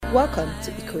Welcome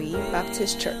to Ikoyi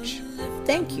Baptist Church.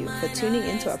 Thank you for tuning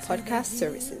into our podcast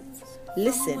services.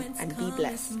 Listen and be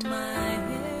blessed.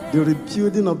 The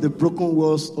rebuilding of the broken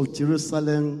walls of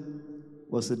Jerusalem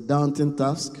was a daunting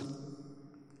task.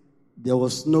 There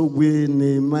was no way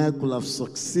Nehemiah could have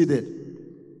succeeded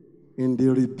in the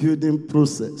rebuilding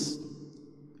process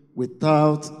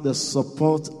without the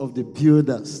support of the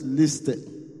builders listed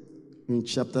in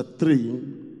chapter 3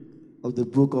 of the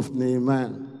book of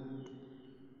Nehemiah.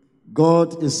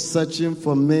 God is searching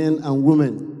for men and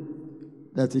women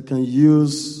that he can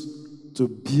use to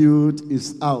build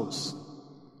his house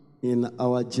in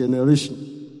our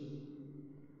generation.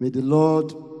 May the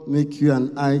Lord make you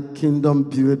and I kingdom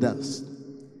builders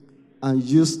and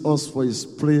use us for his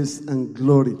praise and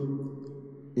glory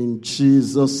in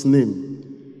Jesus' name.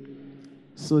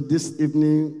 So this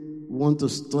evening, we want to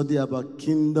study about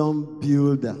kingdom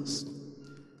builders.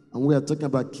 And we are talking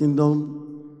about kingdom.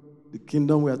 The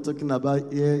kingdom we are talking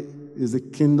about here is the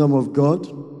kingdom of God.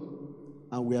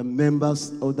 And we are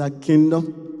members of that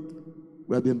kingdom.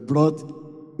 We have been brought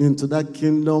into that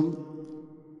kingdom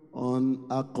on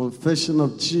our confession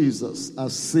of Jesus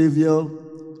as Savior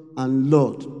and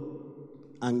Lord.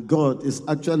 And God is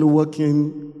actually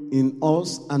working in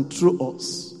us and through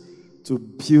us to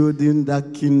building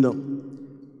that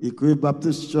kingdom. Ikoyi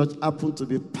Baptist Church happened to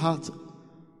be part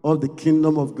of the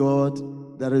kingdom of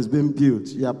God that has been built.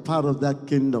 You are part of that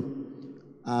kingdom.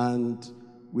 And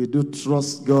we do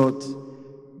trust God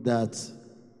that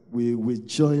we will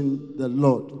join the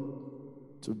Lord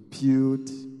to build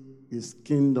his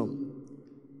kingdom.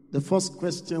 The first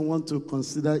question I want to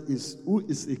consider is, who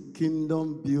is a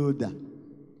kingdom builder?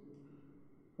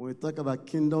 When we talk about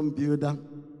kingdom builder,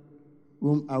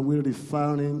 whom are we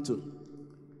referring to?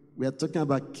 We are talking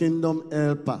about kingdom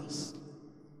helpers.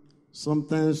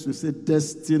 Sometimes we say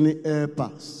destiny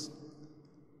helpers.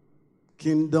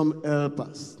 Kingdom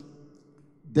helpers.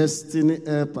 Destiny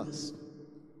helpers.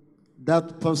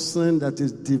 That person that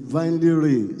is divinely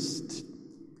raised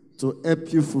to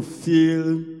help you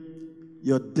fulfill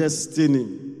your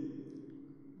destiny.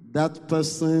 That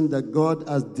person that God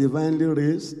has divinely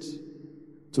raised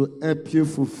to help you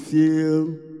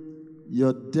fulfill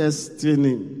your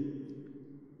destiny.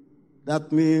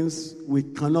 That means we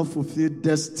cannot fulfill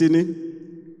destiny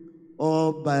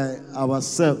all by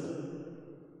ourselves.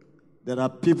 There are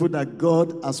people that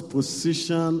God has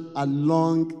positioned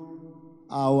along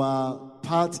our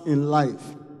path in life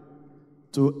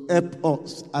to help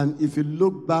us. And if you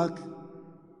look back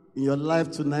in your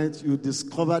life tonight, you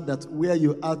discover that where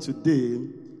you are today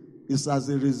is as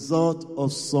a result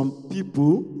of some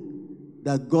people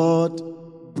that God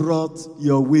brought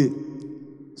your way.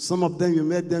 Some of them, you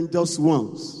met them just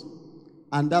once.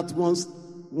 And that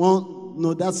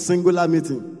that singular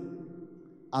meeting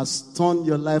has turned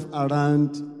your life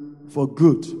around for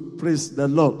good. Praise the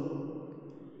Lord.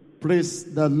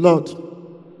 Praise the Lord.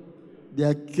 They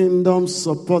are kingdom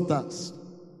supporters.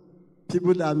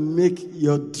 People that make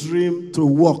your dream to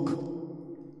work.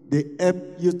 They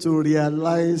help you to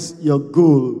realize your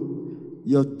goal,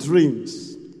 your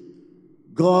dreams.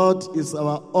 God is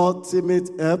our ultimate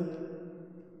help.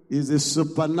 Is a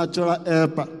supernatural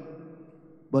helper.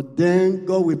 But then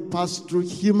God will pass through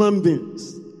human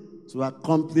beings to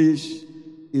accomplish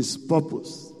his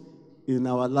purpose in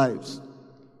our lives.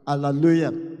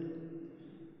 Hallelujah.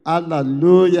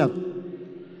 Hallelujah.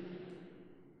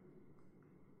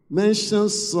 Mention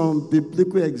some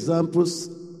biblical examples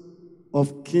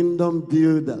of kingdom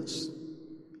builders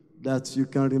that you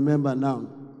can remember now.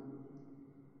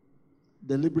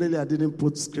 Deliberately, I didn't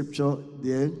put scripture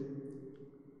there.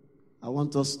 I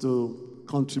want us to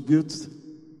contribute.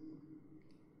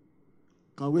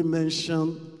 Can we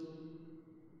mention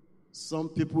some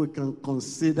people we can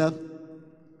consider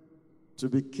to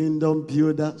be kingdom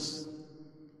builders,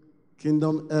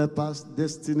 kingdom helpers,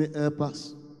 destiny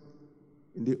helpers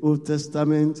in the Old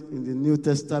Testament, in the New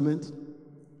Testament?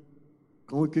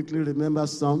 Can we quickly remember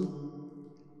some?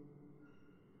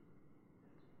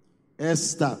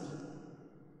 Esther.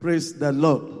 Praise the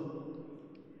Lord.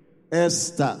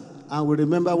 Esther. And we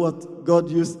remember what God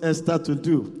used Esther to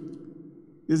do,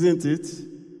 isn't it?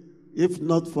 If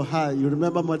not for her, you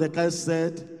remember Mordecai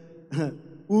said,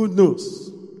 who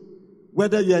knows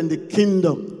whether you're in the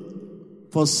kingdom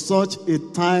for such a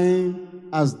time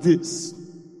as this.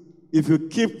 If you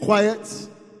keep quiet,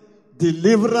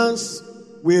 deliverance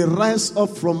will rise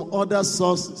up from other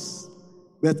sources.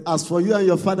 But as for you and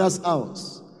your father's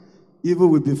house, evil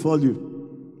will befall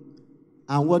you.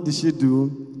 And what did she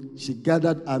do? She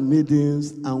gathered her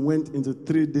maidens and went into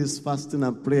 3 days fasting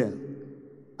and prayer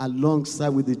alongside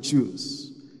with the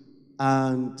Jews.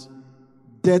 And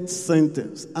death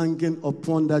sentence hanging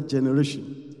upon that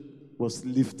generation was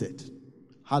lifted.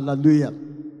 Hallelujah.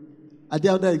 Are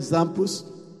there other examples?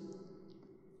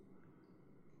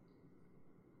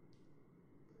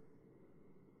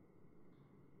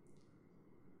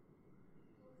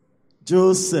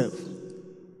 Joseph,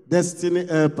 destiny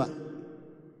helper.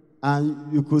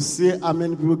 And you could see how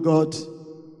many people God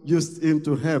used him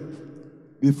to help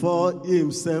before he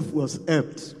himself was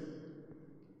helped.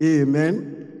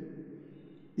 Amen.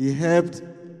 He helped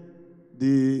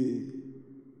the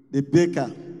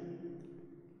baker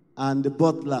and the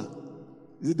butler.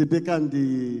 Is it the baker and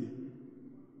the...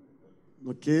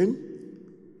 Okay.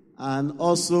 And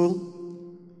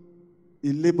also,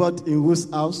 he labored in whose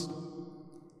house?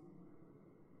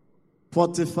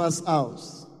 Potiphar's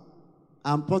house.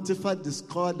 And Potiphar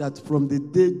discovered that from the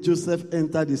day Joseph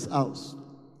entered his house,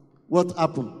 what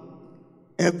happened?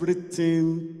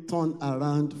 Everything turned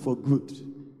around for good.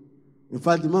 In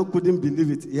fact, the man couldn't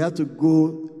believe it. He had to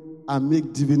go and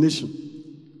make divination.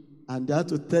 And they had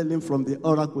to tell him from the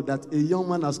oracle that a young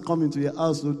man has come into your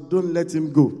house, so don't let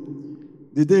him go.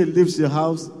 The day he leaves your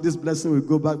house, this blessing will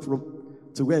go back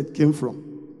to where it came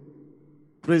from.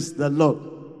 Praise the Lord.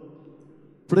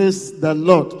 Praise the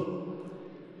Lord.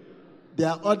 There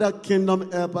are other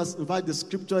kingdom helpers. In fact, the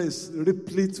scripture is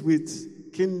replete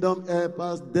with kingdom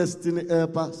helpers, destiny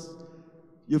helpers.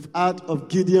 You've heard of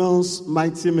Gideon's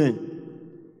mighty men.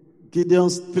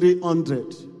 Gideon's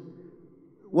 300.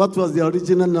 What was the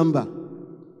original number?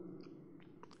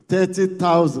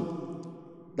 30,000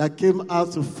 that came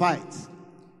out to fight,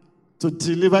 to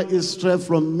deliver Israel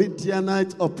from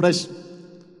Midianite oppression.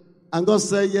 And God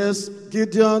said, yes,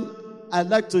 Gideon, I'd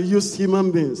like to use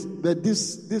human beings, but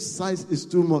this size is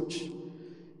too much.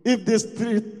 If these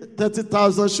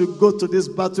 30,000 should go to this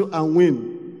battle and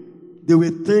win, they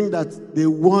will think that they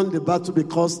won the battle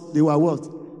because they were what?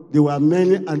 They were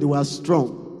many and they were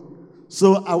strong.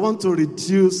 So I want to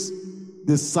reduce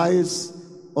the size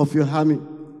of your army.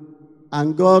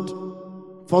 And God,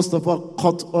 first of all,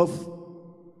 cut off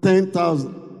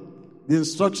 10,000. The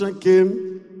instruction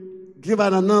came, give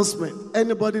an announcement.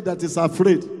 Anybody that is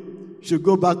afraid should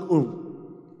go back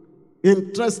home.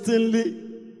 Interestingly,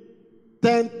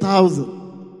 10,000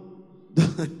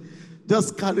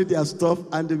 just carried their stuff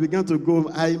and they began to go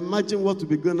home. I imagine what would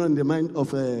be going on in the mind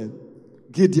of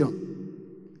Gideon.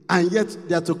 And yet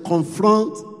they are to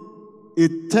confront a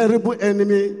terrible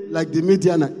enemy like the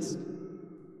Midianites.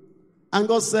 And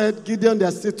God said, Gideon, there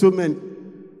are still 2 men.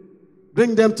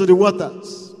 Bring them to the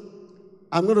waters.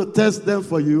 I'm going to test them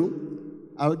for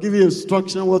you. I will give you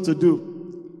instruction what to do.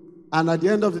 And at the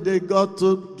end of the day, God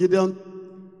told Gideon,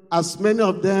 as many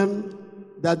of them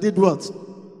that did what?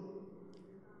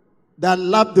 That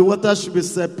lapped the water should be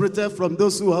separated from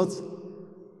those who what?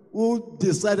 Who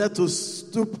decided to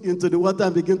stoop into the water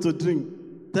and begin to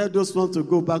drink. Tell those ones to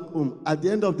go back home. At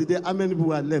the end of the day, how many people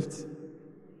were left?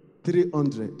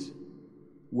 300.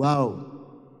 Wow.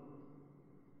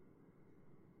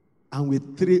 And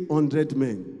with 300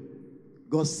 men,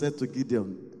 God said to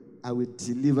Gideon, I will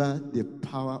deliver the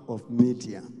power of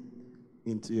Midian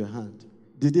into your hand.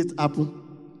 Did it happen?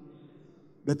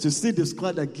 But you see the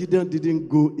squad that Gideon didn't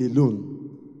go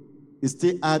alone. He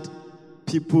still had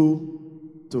people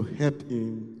to help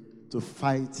him to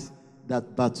fight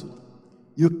that battle.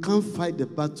 You can't fight the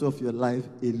battle of your life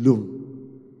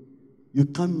alone. You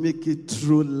can't make it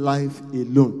through life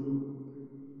alone.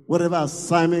 Whatever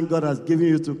assignment God has given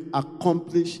you to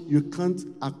accomplish, you can't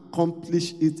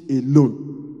accomplish it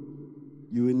alone.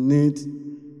 You will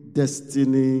need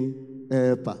destiny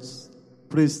helpers.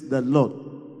 Praise the Lord.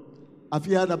 Have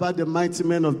you heard about the mighty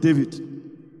men of David?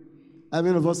 How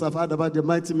many of us have heard about the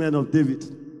mighty men of David?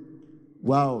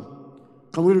 Wow.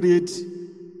 Can we read?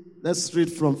 Let's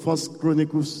read from 1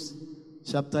 Chronicles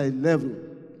chapter 11.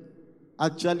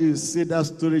 Actually, you see that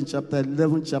story in chapter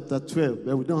 11, chapter 12,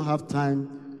 but we don't have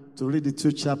time to read the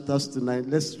 2 chapters tonight.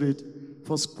 Let's read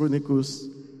 1 Chronicles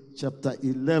chapter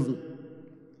 11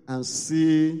 and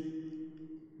see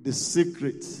the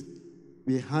secret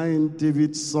behind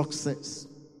David's success.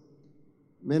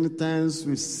 Many times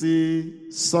we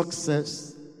see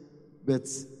success, but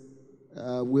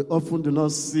we often do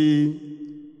not see,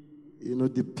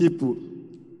 the people,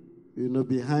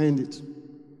 behind it.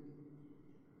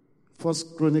 1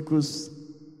 Chronicles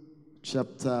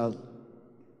chapter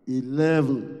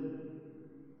 11,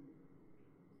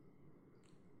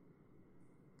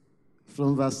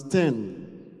 from verse 10.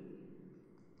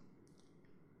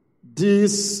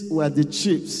 These were the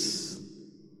chiefs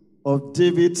of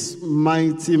David's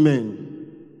mighty men.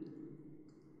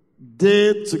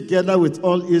 They, together with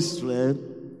all Israel,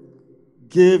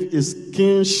 gave his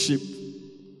kingship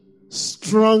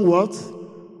strong what?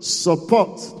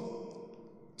 Support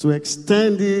to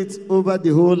extend it over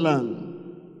the whole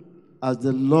land as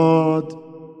the Lord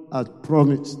had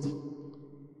promised.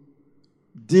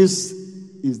 This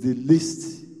is the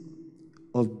list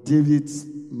of David's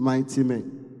mighty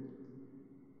men.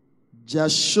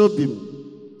 Jashobim,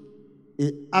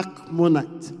 a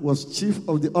Achmonite, was chief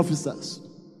of the officers.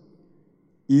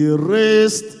 He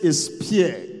raised a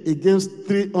spear against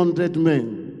 300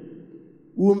 men,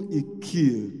 whom he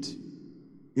killed.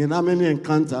 In how many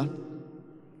encounters?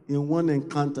 In one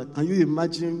encounter. Can you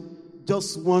imagine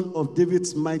just one of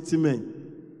David's mighty men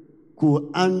could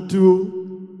undo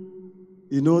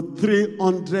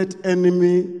 300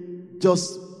 enemy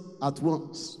just at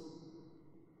once?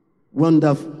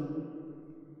 Wonderful.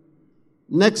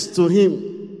 Next to him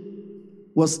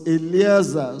was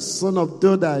Eleazar, son of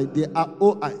Dodai, the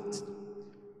Ahohite,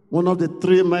 one of the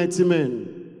three mighty men.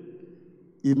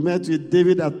 He met with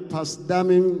David at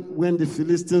Pasdammim when the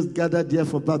Philistines gathered there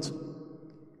for battle,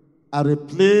 at a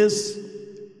place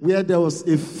where there was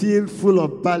a field full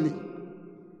of barley.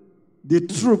 The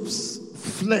troops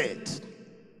fled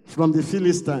from the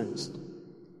Philistines,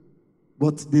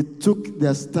 but they took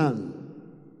their stand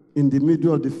in the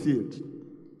middle of the field.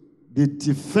 They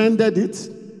defended it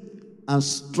and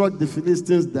struck the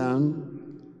Philistines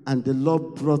down, and the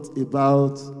Lord brought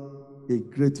about a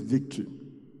great victory.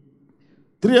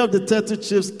 3 of the 30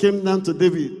 chiefs came down to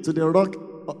David to the rock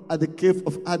at the cave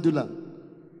of Adullam,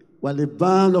 while a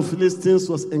band of Philistines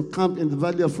was encamped in the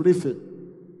valley of Rephaim.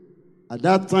 At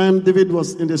that time, David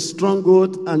was in the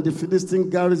stronghold, and the Philistine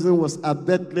garrison was at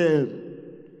Bethlehem.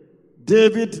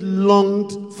 David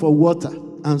longed for water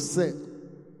and said,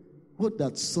 "Would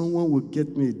that someone would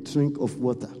get me a drink of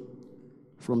water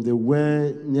from the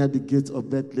well near the gate of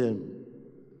Bethlehem."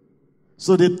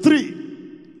 So the three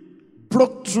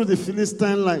broke through the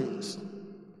Philistine lines,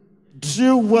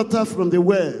 drew water from the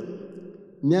well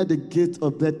near the gate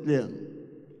of Bethlehem,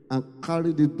 and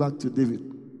carried it back to David.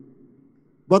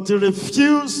 But he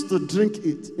refused to drink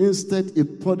it. Instead, he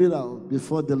poured it out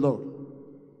before the Lord.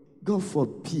 "God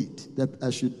forbid that I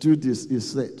should do this," he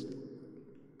said.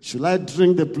 "Should I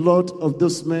drink the blood of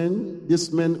these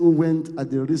men who went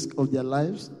at the risk of their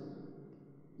lives?"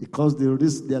 Because they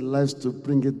risked their lives to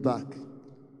bring it back,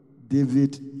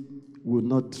 David would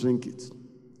not drink it.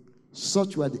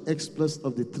 Such were the exploits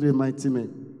of the three mighty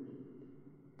men.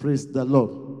 Praise the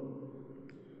Lord.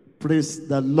 Praise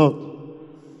the Lord.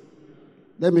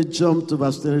 Let me jump to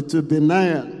verse 22.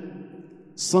 Benaiah,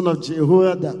 son of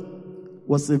Jehoiada,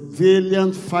 was a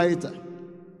valiant fighter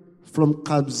from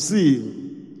Kabzeel,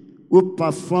 who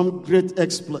performed great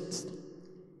exploits.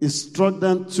 He struck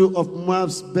down 2 of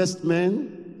Moab's best men.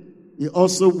 He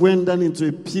also went down into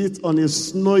a pit on a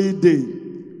snowy day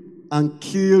and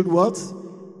killed what?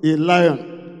 A lion.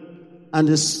 And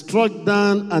he struck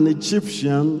down an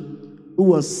Egyptian who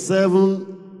was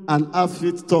 7.5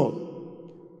 feet tall.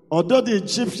 Although the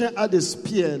Egyptian had a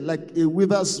spear like a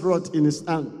weaver's rod in his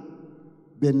hand,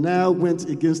 Benaiah went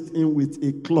against him with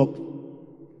a club.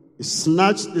 He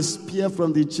snatched the spear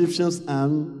from the Egyptian's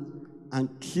hand and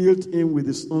killed him with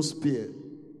his own spear.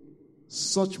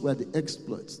 Such were the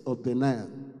exploits of Benaiah,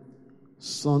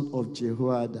 son of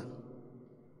Jehoiada.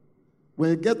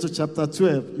 When you get to chapter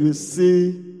 12, you will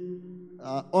see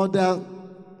other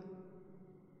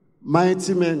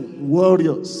mighty men,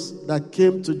 warriors that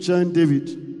came to join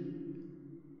David.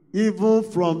 Even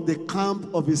from the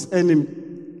camp of his enemy,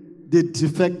 they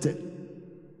defected.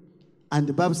 And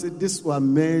the Bible said these were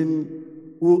men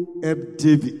who helped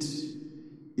David,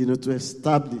 to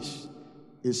establish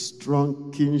a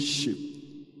strong kingship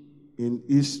in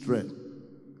Israel.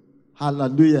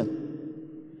 Hallelujah.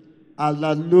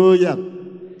 Hallelujah.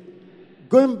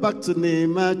 Going back to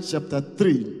Nehemiah chapter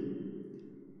 3,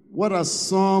 what are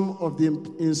some of the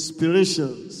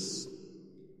inspirations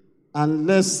and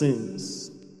lessons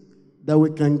that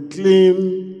we can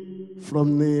glean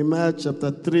from Nehemiah chapter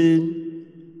 3,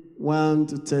 1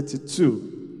 to 32?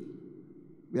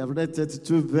 We have read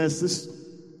 32 verses.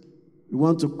 We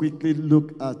want to quickly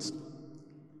look at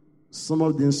some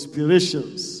of the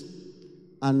inspirations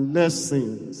and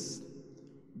lessons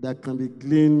that can be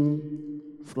gleaned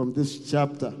from this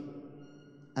chapter.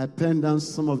 I penned down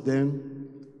some of them,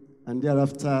 and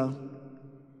thereafter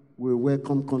we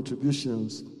welcome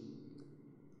contributions.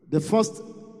 The first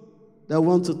that I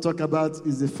want to talk about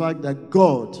is the fact that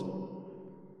God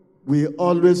will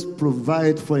always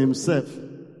provide for himself.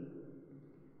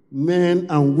 Men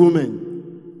and women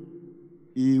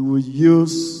he will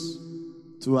use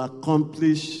to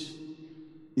accomplish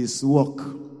his work.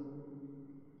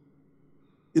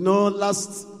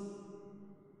 Last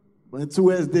 2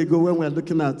 Wednesdays ago when we were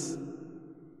looking at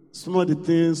some of the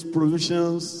things,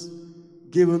 provisions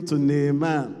given to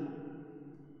Nehemiah.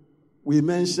 We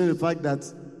mentioned the fact that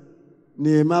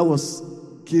Nehemiah was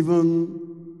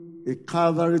given a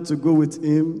cavalry to go with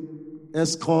him,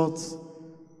 escorts,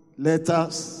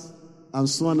 letters, and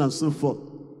so on and so forth.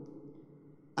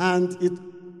 And it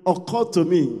occurred to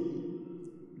me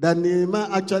that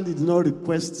Nehemiah actually did not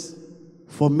request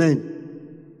for men.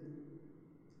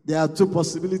 There are two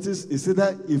possibilities. It's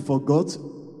either he forgot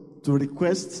to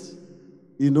request,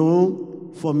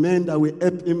 for men that will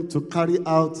help him to carry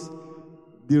out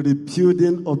the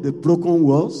rebuilding of the broken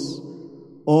walls,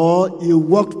 or he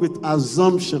worked with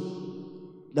assumption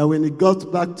that when he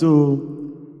got back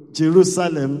to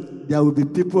Jerusalem, there will be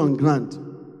people on ground.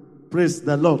 Praise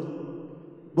the Lord.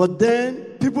 But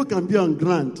then, people can be on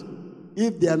ground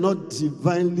if they are not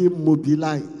divinely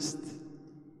mobilized.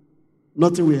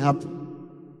 Nothing will happen.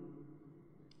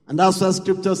 And that's what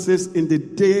Scripture says, in the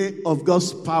day of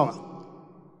God's power,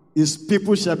 his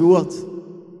people shall be what?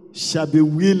 Shall be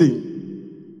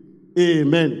willing.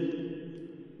 Amen.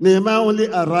 Nehemiah only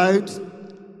arrived,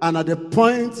 and at the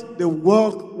point the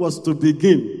work was to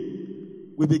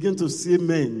begin, we begin to see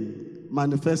men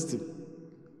manifesting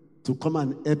to come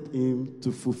and help him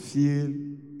to fulfill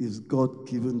his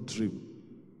God-given dream.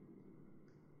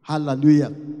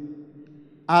 Hallelujah.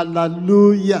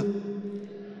 Hallelujah.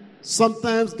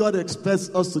 Sometimes God expects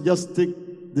us to just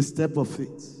take the step of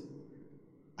faith,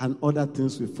 and other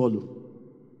things will follow.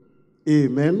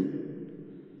 Amen.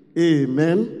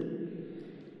 Amen.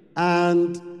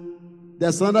 And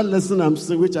there's another lesson I'm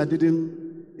seeing, which I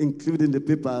didn't include in the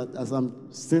paper. As I'm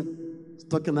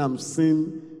talking, I'm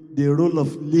seeing the role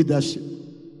of leadership.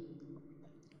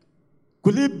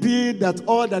 Could it be that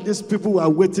all that these people were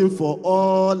waiting for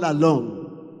all along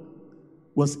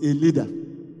was a leader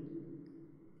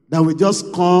that will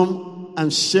just come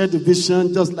and share the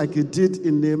vision, just like he did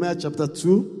in Nehemiah chapter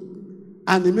 2,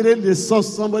 and immediately they saw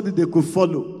somebody they could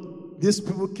follow? These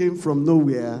people came from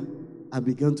nowhere and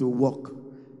began to walk.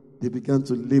 They began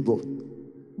to labor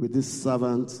with this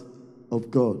servant of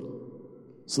God.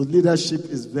 So leadership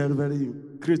is very, very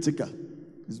critical.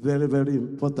 It's very, very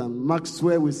important.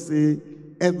 Maxwell will say,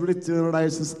 everything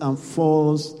rises and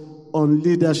falls on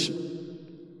leadership.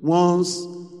 Once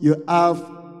you have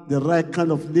the right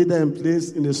kind of leader in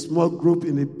place, in a small group,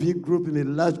 in a big group, in a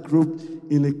large group,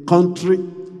 in a country,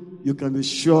 you can be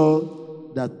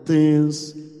sure that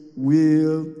things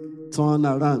will turn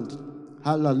around.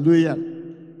 Hallelujah.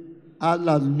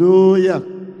 Hallelujah.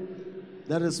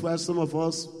 That is why some of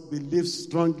us believe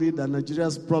strongly that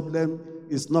Nigeria's problem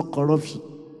is not corruption.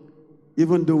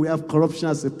 Even though we have corruption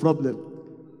as a problem,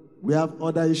 we have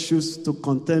other issues to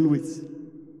contend with.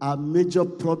 Our major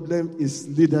problem is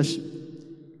leadership.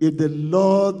 If the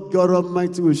Lord God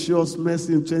Almighty will show us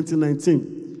mercy in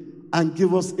 2019 and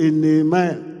give us a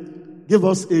Nehemiah, give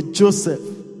us a Joseph,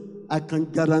 I can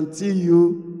guarantee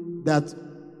you that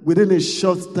within a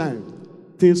short time,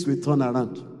 things will turn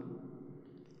around.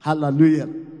 Hallelujah.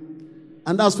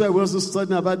 And that's why we're also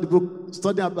studying about the book,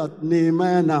 studying about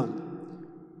Nehemiah now.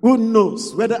 Who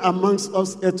knows whether amongst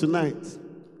us here tonight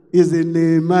is a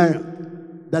Nehemiah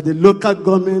that the local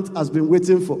government has been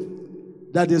waiting for,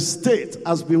 that the state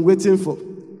has been waiting for,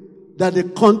 that the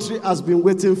country has been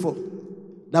waiting for,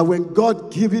 that when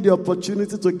God gives you the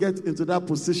opportunity to get into that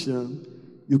position,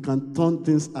 you can turn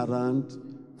things around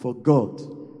for God,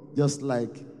 just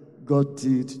like God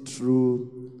did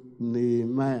through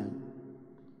Nehemiah.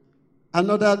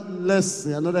 Another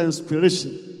lesson, another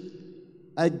inspiration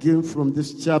I gained from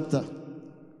this chapter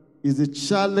is the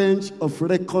challenge of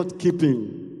record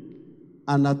keeping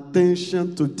and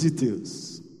attention to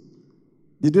details.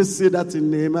 Did you see that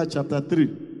in Nehemiah chapter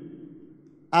 3?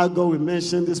 God will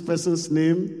mention this person's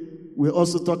name. We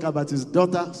also talk about his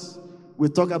daughters. We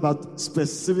talk about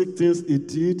specific things he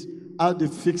did, how they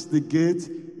fixed the gate.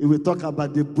 He will talk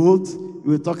about the boat. He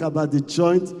will talk about the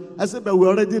joint. I said, but we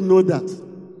already know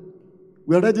that.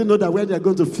 We already know that when they are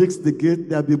going to fix the gate,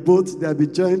 there will be boats, there will be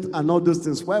joint, and all those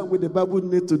things. Why would the Bible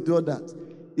need to do that?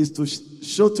 Is to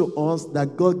show to us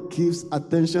that God gives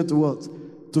attention to what?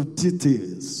 To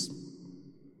details.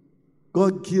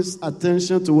 God gives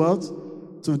attention to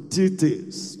what? To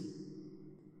details.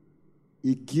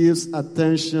 He gives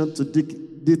attention to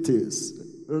details.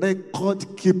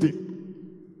 Record keeping.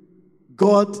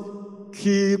 God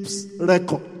keeps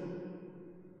record.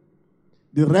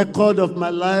 The record of my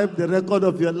life, the record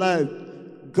of your life,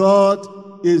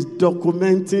 God is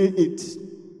documenting it.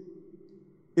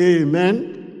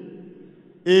 Amen.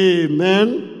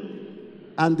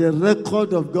 Amen. And the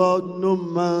record of God, no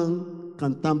man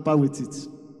can tamper with it.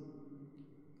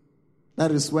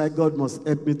 That is why God must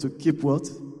help me to keep what?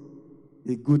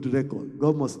 A good record.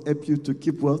 God must help you to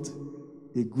keep what?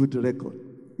 A good record.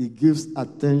 He gives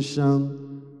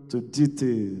attention to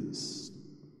details.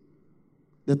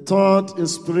 The third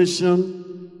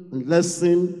inspiration and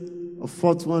lesson, or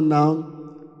fourth one now.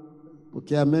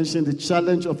 Okay, I mentioned the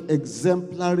challenge of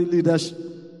exemplary leadership.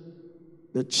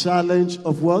 The challenge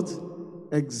of what?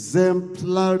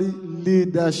 Exemplary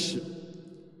leadership.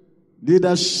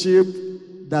 Leadership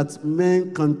that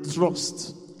men can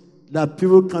trust, that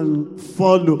people can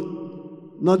follow.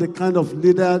 Not the kind of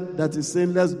leader that is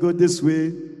saying, let's go this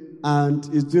way,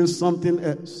 and is doing something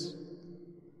else.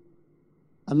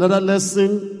 Another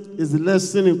lesson is the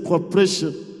lesson in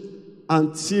cooperation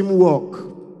and teamwork.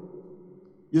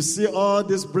 You see all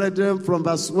these brethren from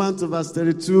verse 1 to verse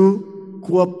 32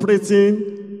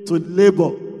 cooperating to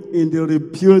labor in the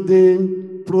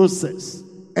rebuilding process.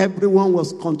 Everyone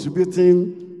was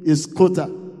contributing his quota,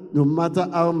 no matter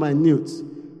how minute,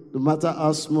 no matter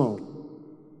how small.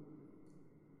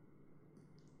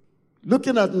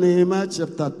 Looking at Nehemiah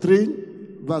chapter 3,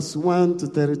 verse 1 to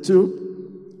 32,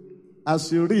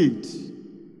 as you read,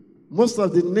 most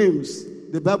of the names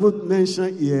the Bible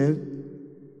mentioned here,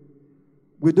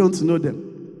 we don't know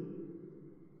them.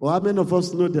 Or how many of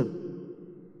us know them?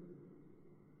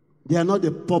 They are not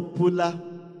the popular,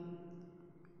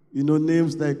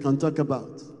 names that you can talk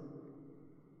about.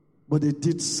 But they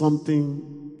did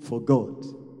something for God.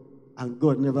 And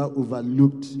God never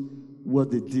overlooked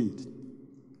what they did.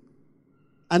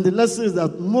 And the lesson is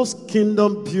that most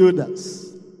kingdom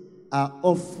builders are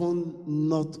often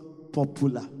not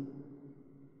popular.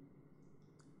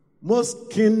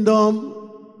 Most kingdom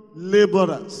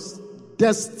laborers,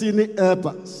 destiny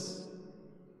helpers,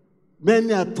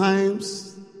 many a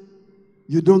times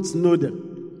you don't know them.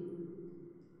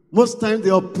 Most times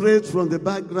they operate from the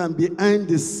background, behind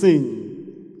the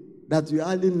scene, that you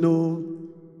hardly know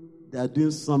they are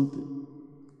doing something.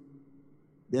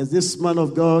 There's this man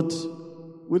of God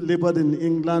who labored in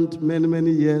England many,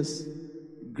 many years,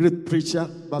 great preacher,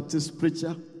 Baptist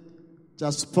preacher,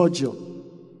 Charles Spurgeon.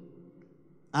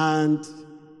 And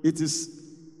it is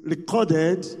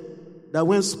recorded that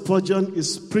when Spurgeon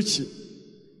is preaching,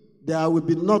 there will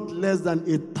be not less than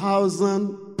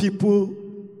 1,000 people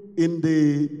in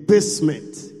the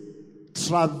basement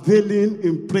traveling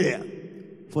in prayer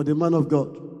for the man of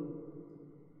God.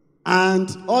 And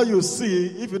all you see,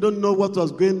 if you don't know what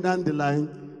was going down the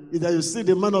line, is that you see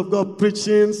the man of God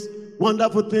preaching,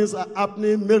 wonderful things are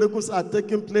happening, miracles are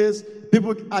taking place,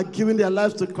 people are giving their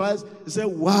lives to Christ. You say,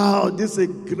 wow, this is a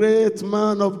great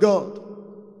man of God.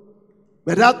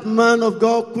 But that man of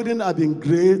God couldn't have been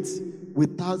great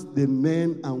without the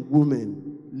men and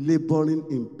women laboring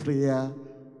in prayer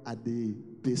at the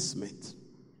basement.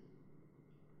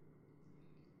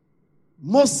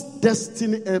 Most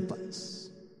destiny helpers,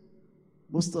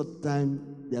 most of the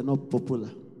time, they are not popular.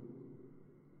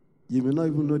 You may not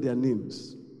even know their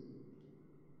names,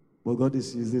 but God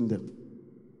is using them.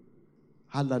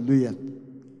 Hallelujah.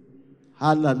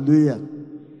 Hallelujah.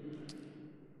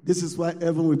 This is why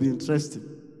heaven will be interesting.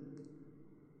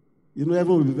 Heaven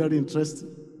will be very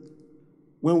interesting.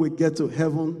 When we get to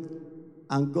heaven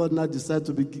and God now decides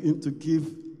to begin to give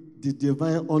the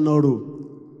divine honor roll,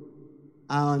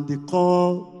 and they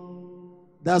call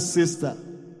that sister,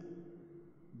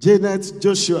 Janet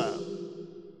Joshua,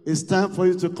 it's time for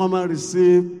you to come and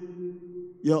receive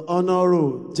your honor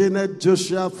roll. Janet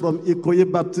Joshua from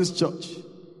Ikoyi Baptist Church.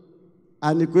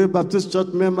 And Ikoyi Baptist Church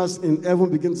members in heaven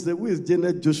begin to say, who is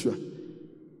Janet Joshua?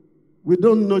 We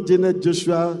don't know Janet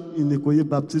Joshua in Ikoyi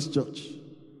Baptist Church.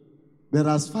 But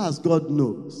as far as God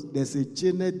knows, there's a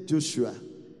Janet Joshua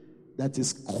that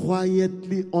is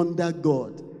quietly under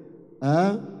God,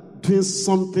 doing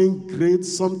something great,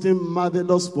 something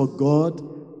marvelous for God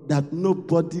that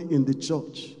nobody in the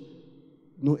church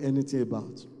know anything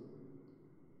about.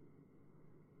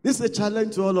 This is a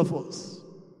challenge to all of us.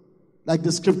 Like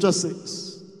the scripture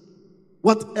says,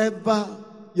 whatever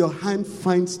your hand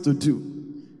finds to do,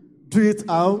 do it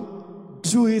how?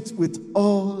 Do it with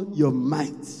all your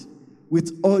might,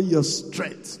 with all your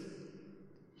strength.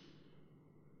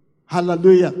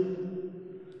 Hallelujah.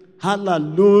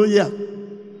 Hallelujah.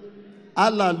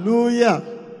 Hallelujah.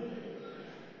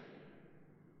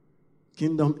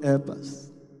 Kingdom helpers,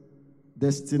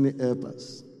 destiny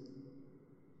helpers.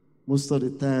 Most of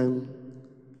the time,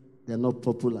 they're not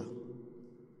popular.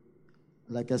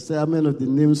 Like I said, how many of the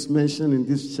names mentioned in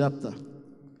this chapter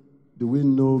do we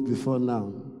know before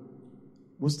now?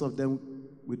 Most of them,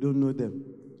 we don't know them.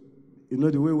 You know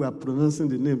the way we are pronouncing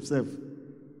the name, self.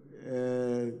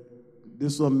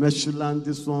 This one, Meshulam,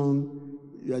 this one,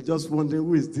 you are just wondering,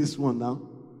 who is this one now?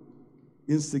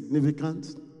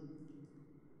 Insignificant.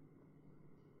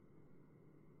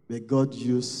 may God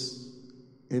use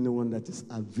anyone that is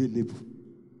available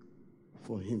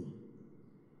for him.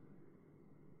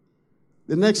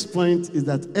 The next point is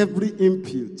that every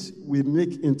input we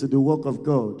make into the work of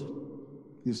God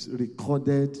is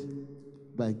recorded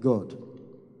by God.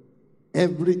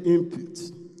 Every input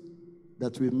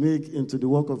that we make into the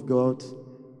work of God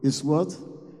is what?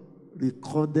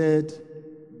 Recorded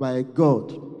by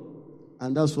God.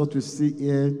 And that's what we see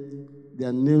here,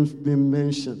 their names being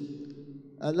mentioned.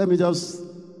 Let me just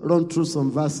run through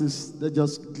some verses. Let's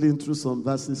just clean through some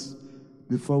verses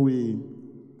before we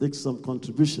take some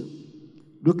contribution.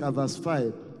 Look at verse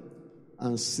 5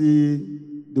 and see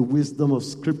the wisdom of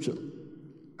Scripture.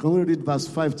 Can we read verse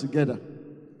 5 together?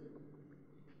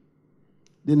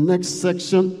 The next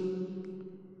section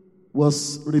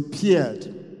was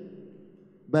repaired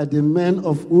by the men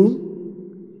of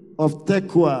who? Of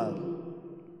Tekoa.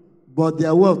 But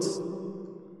their what?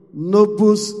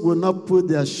 Nobles will not put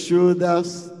their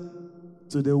shoulders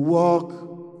to the work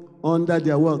under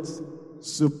their what?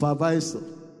 Supervisor.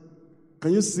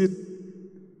 Can you see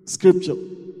Scripture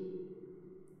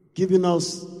giving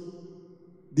us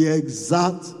the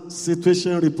exact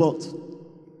situation report?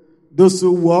 Those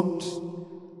who worked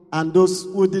and those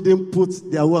who didn't put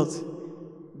their what?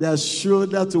 Their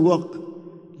shoulder to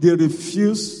work. They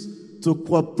refused to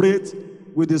cooperate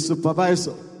with the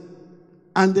supervisor.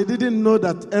 And they didn't know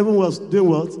that everyone was doing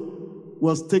what?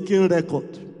 Was taking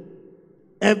record.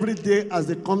 Every day as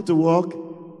they come to work,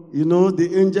 the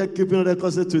angel keeping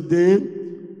record said today,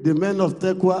 the men of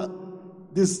Tekoa,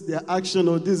 this is their action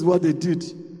or this is what they did,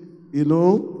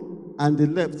 and they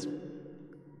left.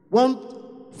 One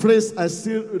phrase I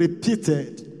see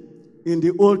repeated in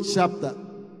the old chapter,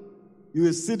 you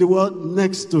will see the word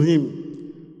next to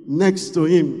him, next to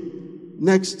him,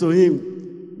 next to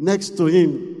him, next to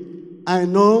him. I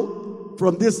know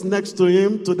from this next to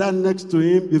him to that next to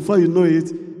him, before you know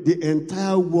it, the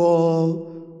entire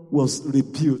wall was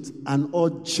rebuilt and all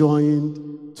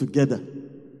joined together.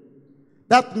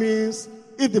 That means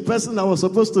if the person that was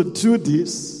supposed to do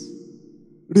this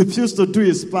refused to do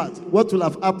his part, what will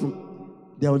have happened?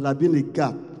 There will have been a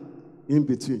gap in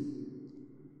between.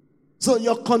 So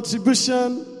your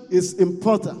contribution is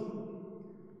important.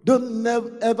 Don't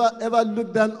ever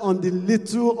look down on the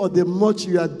little or the much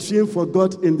you are doing for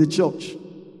God in the church.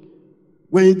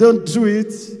 When you don't do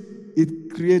it,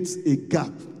 it creates a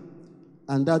gap.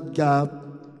 And that gap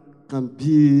can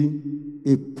be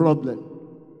a problem.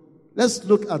 Let's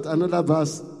look at another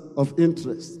verse of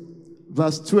interest.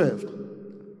 Verse 12.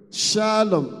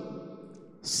 Shalom,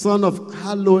 son of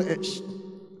Haloesh,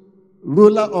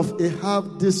 ruler of a half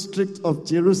district of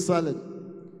Jerusalem,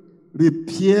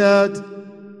 repaired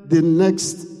the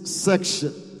next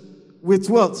section. With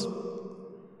what?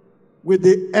 With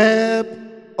the help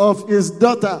of his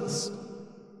daughters.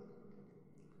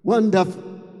 Wonderful.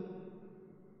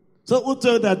 So who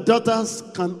told that daughters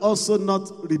can also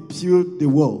not rebuild the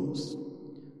walls?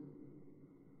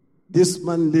 This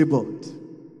man labored,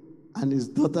 and his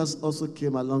daughters also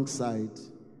came alongside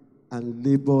and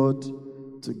labored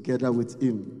together with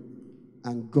him.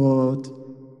 And God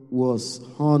was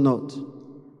honored.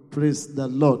 Praise the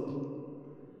Lord.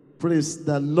 Praise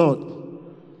the Lord.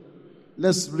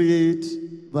 Let's read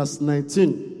verse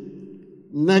 19.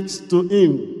 Next to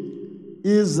him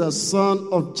is the son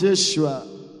of Jeshua,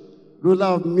 ruler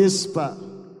of Mizpah,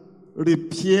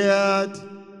 repaired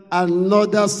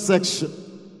another section.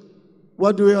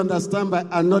 What do we understand by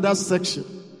another section?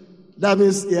 That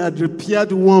means he had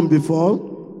repaired one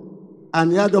before,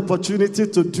 and he had the opportunity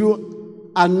to do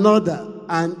another,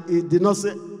 and he did not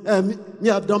say, me,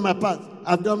 I've done my part.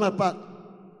 I've done my part.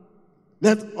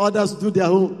 Let others do their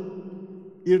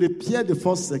own. He repaired the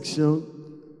first section,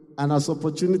 and as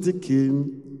opportunity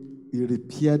came, he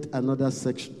repaired another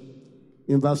section.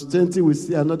 In verse 20, we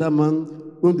see another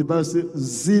man whom the Bible says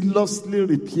zealously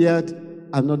repaired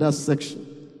another section.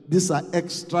 These are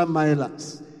extra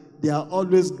milers. They are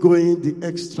always going the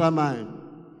extra mile.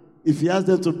 If you ask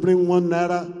them to bring 1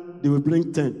 naira, they will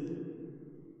bring 10.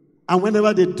 And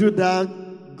whenever they do that,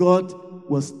 God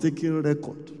was taking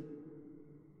record.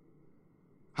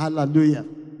 Hallelujah.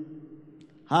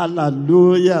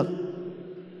 Hallelujah.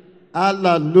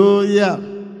 Hallelujah.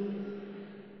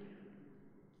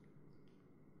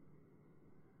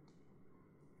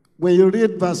 When you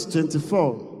read verse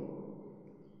 24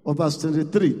 or verse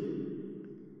 23,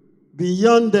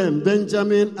 beyond them,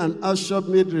 Benjamin and Asher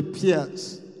made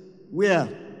repairs. Where?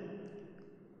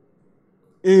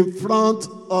 In front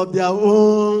of their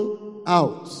own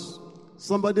house.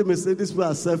 Somebody may say, these people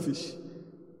are selfish.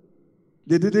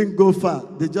 They didn't go far.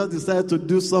 They just decided to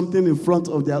do something in front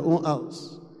of their own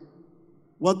house.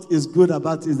 What is good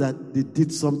about it is that they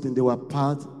did something. They were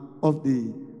part of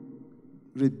the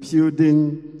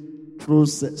rebuilding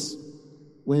process.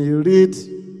 When you read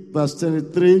verse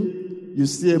 23, you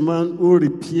see a man who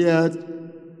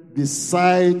repaired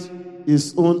beside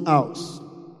his own house.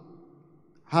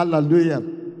 Hallelujah.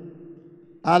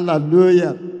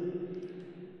 Hallelujah.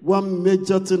 One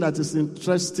major thing that is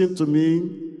interesting to me,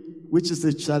 which is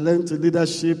a challenge to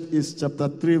leadership, is chapter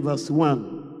 3, verse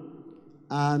 1.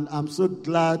 And I'm so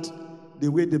glad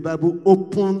the way the Bible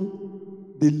opened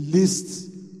the list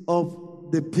of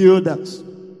the builders.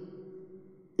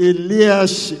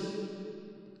 Eliashib,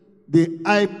 the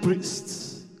high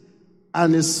priest,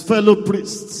 and his fellow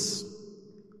priests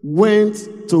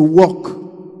went to work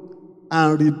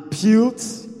and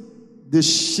rebuilt the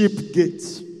sheep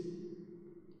gate.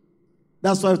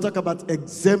 That's why we talk about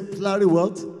exemplary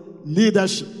what?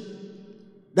 Leadership.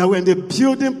 That when the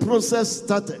building process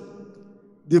started,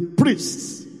 the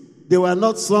priests, they were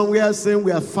not somewhere saying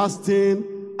we are fasting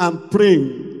and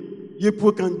praying. You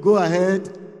people can go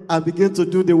ahead and begin to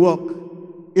do the work.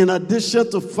 In addition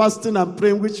to fasting and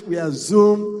praying, which we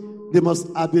assume they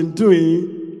must have been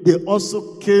doing, they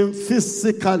also came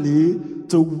physically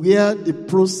to where the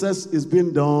process is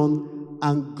being done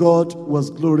and God was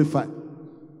glorified.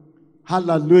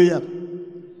 Hallelujah.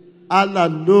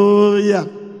 Hallelujah.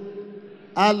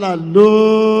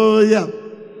 Hallelujah.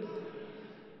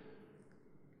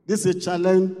 This is a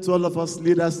challenge to all of us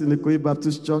leaders in the Ikoyi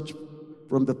Baptist Church,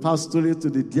 from the pastorate to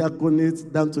the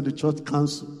diaconate down to the church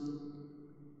council.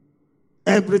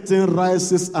 Everything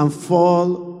rises and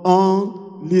falls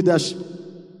on leadership.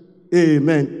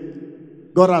 Amen.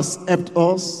 God has helped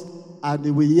us and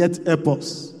He will yet help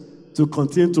us to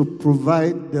continue to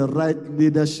provide the right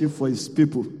leadership for His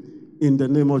people in the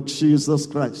name of Jesus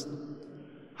Christ.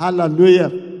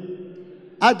 Hallelujah.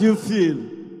 How do you feel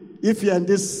if you're in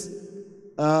this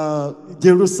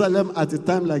Jerusalem at a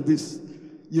time like this?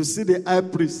 You see the high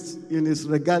priest in his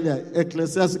regalia,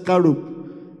 ecclesiastical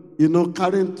robe,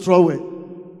 carrying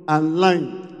trowel and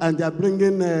line, and they're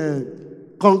bringing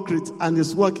concrete and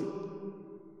it's working.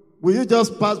 Will you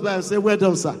just pass by and say, well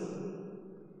done, sir?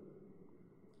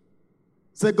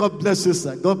 Say, God bless you,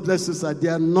 sir. God bless you, sir.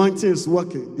 The anointing is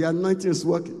working. The anointing is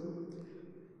working.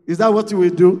 Is that what you will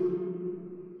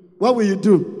do? What will you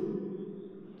do?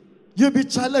 You'll be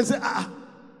challenged. Say,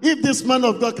 if this man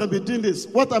of God can be doing this,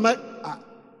 what am I?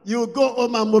 You go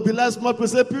home and mobilize more people.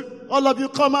 Say, all of you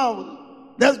come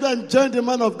out. Let's go and join the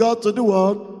man of God to do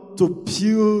what? To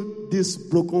build this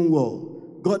broken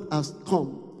wall. God has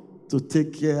come to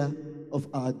take care of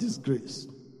our disgrace.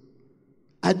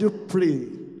 I do pray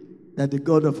that the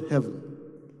God of heaven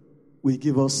will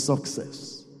give us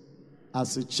success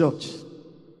as a church,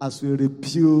 as we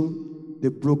rebuild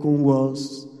the broken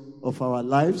walls of our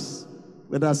lives,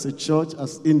 whether as a church,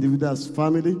 as individuals, as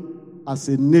family, as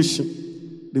a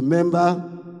nation. Remember,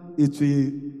 it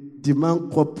will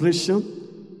demand cooperation.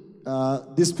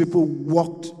 These people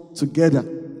worked together.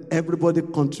 Everybody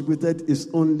contributed his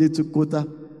own little quota,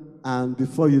 and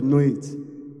before you know it,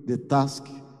 the task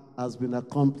has been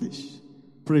accomplished.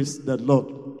 Praise the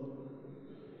Lord.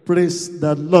 Praise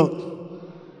the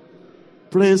Lord.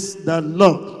 Praise the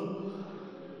Lord.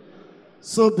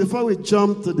 So before we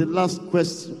jump to the last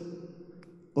question,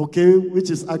 okay, which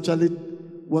is actually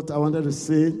what I wanted to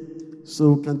say,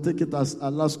 so we can take it as our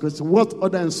last question. What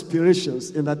other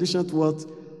inspirations, in addition to what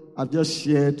I've just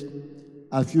shared,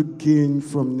 have you gained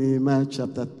from Nehemiah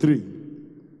chapter 3?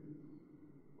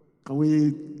 Can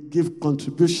we give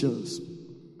contributions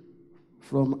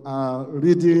from our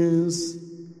readings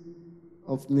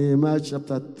of Nehemiah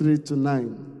chapter 3 to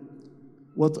 9?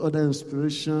 What other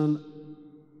inspiration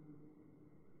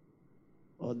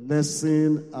or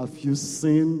lesson have you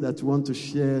seen that you want to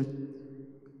share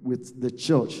with the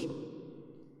church?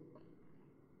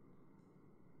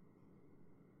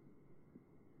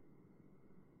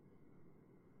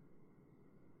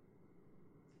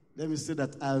 Let me say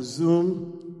that I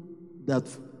assume that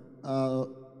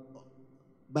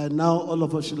by now all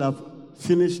of us should have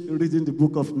finished reading the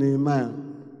book of Nehemiah.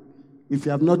 If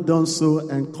you have not done so,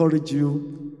 I encourage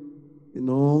you,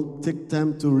 take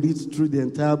time to read through the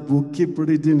entire book. Keep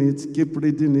reading it, keep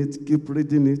reading it, keep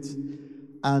reading it.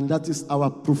 And that is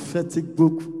our prophetic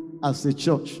book as a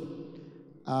church.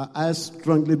 I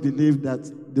strongly believe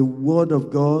that the Word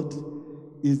of God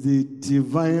is the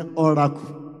divine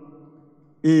oracle.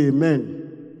 Amen.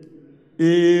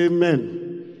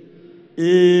 Amen.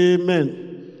 Amen.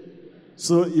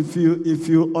 So if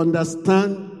you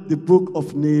understand the book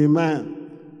of Nehemiah,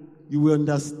 you will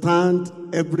understand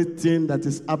everything that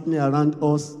is happening around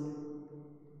us,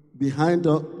 behind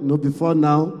us, before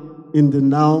now, in the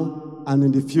now, and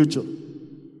in the future.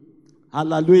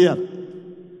 Hallelujah.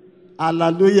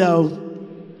 Hallelujah.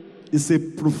 It's a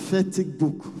prophetic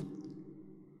book.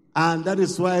 And that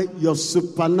is why your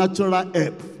supernatural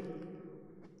help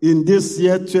in this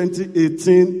year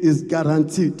 2018 is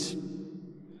guaranteed.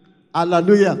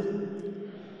 Hallelujah.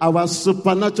 Our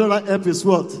supernatural help is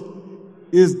what?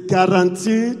 Is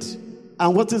guaranteed.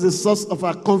 And what is the source of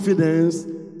our confidence?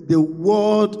 The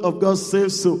word of God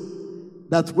says so.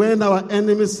 That when our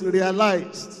enemies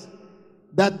realized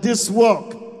that this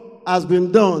work has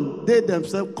been done, they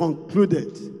themselves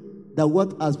concluded that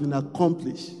what has been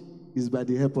accomplished is by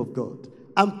the help of God.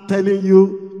 I'm telling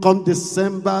you, come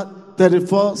December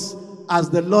 31st, as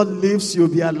the Lord lives, you'll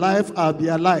be alive, I'll be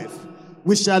alive.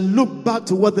 We shall look back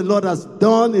to what the Lord has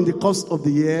done in the course of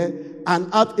the year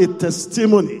and have a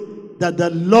testimony that the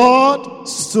Lord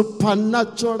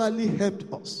supernaturally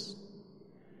helped us.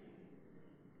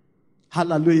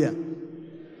 Hallelujah.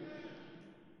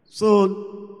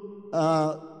 So,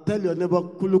 tell your neighbor,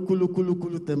 kulu kulu kulu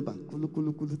kulu temper. Kulu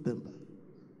kulu kulu temper.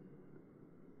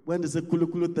 When they say kulu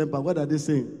kulu temper, what are they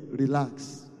saying?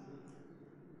 Relax.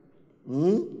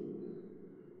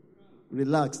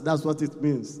 Relax. That's what it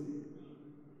means.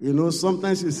 You know,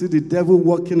 sometimes you see the devil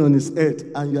walking on his head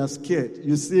and you are scared.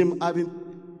 You see him having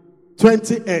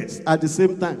 20 heads at the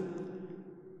same time.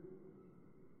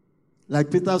 Like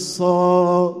Peter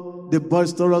saw the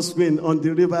boisterous wind on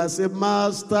the river and said,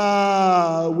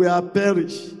 Master, we are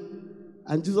perished.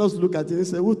 And Jesus looked at him and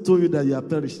said, who told you that you are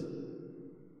perished?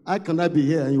 How can I be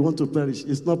here and you want to perish?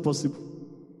 It's not possible.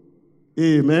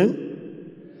 Amen.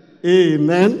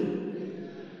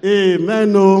 Amen.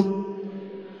 Amen. No.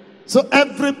 So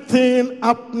everything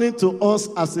happening to us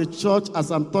as a church,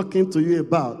 as I'm talking to you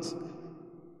about,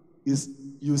 is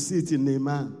you see it in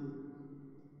Nehemiah.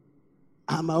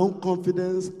 And my own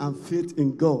confidence and faith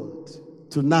in God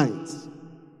tonight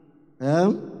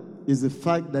is the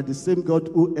fact that the same God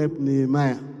who helped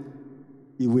Nehemiah,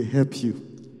 He will help you.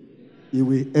 He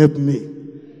will help me.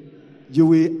 You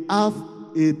will have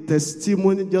a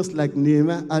testimony just like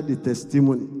Nehemiah had a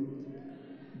testimony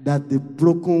that the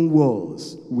broken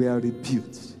walls were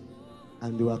rebuilt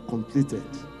and they were completed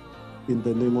in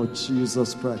the name of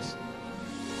Jesus Christ.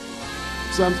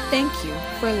 Thank you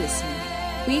for listening.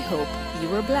 We hope you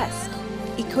were blessed.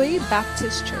 Ikoyi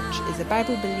Baptist Church is a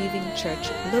Bible-believing church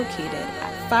located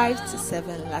at 5 to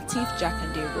 7 Lateef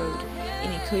Jakande Road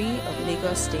in Ikoyi of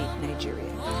Lagos State, Nigeria.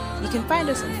 You can find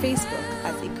us on Facebook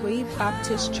as Ikoyi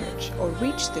Baptist Church or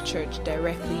reach the church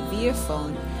directly via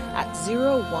phone at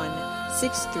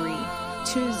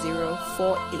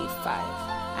 0163204885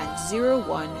 and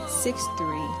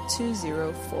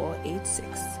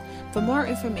 0163204886. For more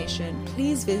information,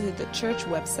 please visit the church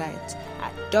website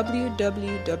at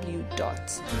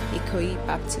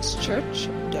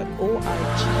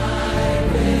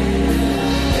www.ikoyibaptistchurch.org.